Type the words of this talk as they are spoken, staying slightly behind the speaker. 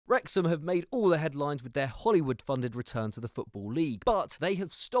Wrexham have made all the headlines with their Hollywood-funded return to the Football League, but they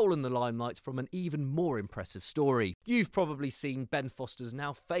have stolen the limelight from an even more impressive story. You've probably seen Ben Foster's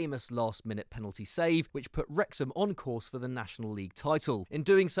now famous last-minute penalty save, which put Wrexham on course for the National League title. In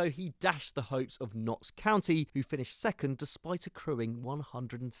doing so, he dashed the hopes of Notts County, who finished second despite accruing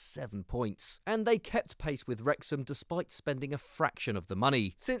 107 points. And they kept pace with Wrexham despite spending a fraction of the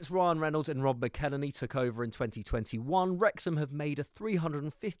money. Since Reynolds and Rob McElhenney took over in 2021, Wrexham have made a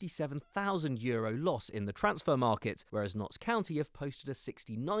 €357,000 loss in the transfer market, whereas Notts County have posted a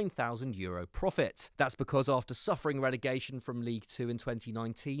 €69,000 profit. That's because after suffering relegation from League Two in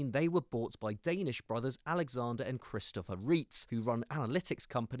 2019, they were bought by Danish brothers Alexander and Christopher Reitz, who run analytics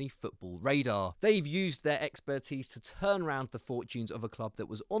company Football Radar. They've used their expertise to turn around the fortunes of a club that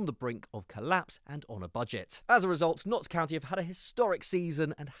was on the brink of collapse and on a budget. As a result, Notts County have had a historic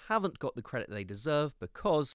season and haven't got the credit they deserve because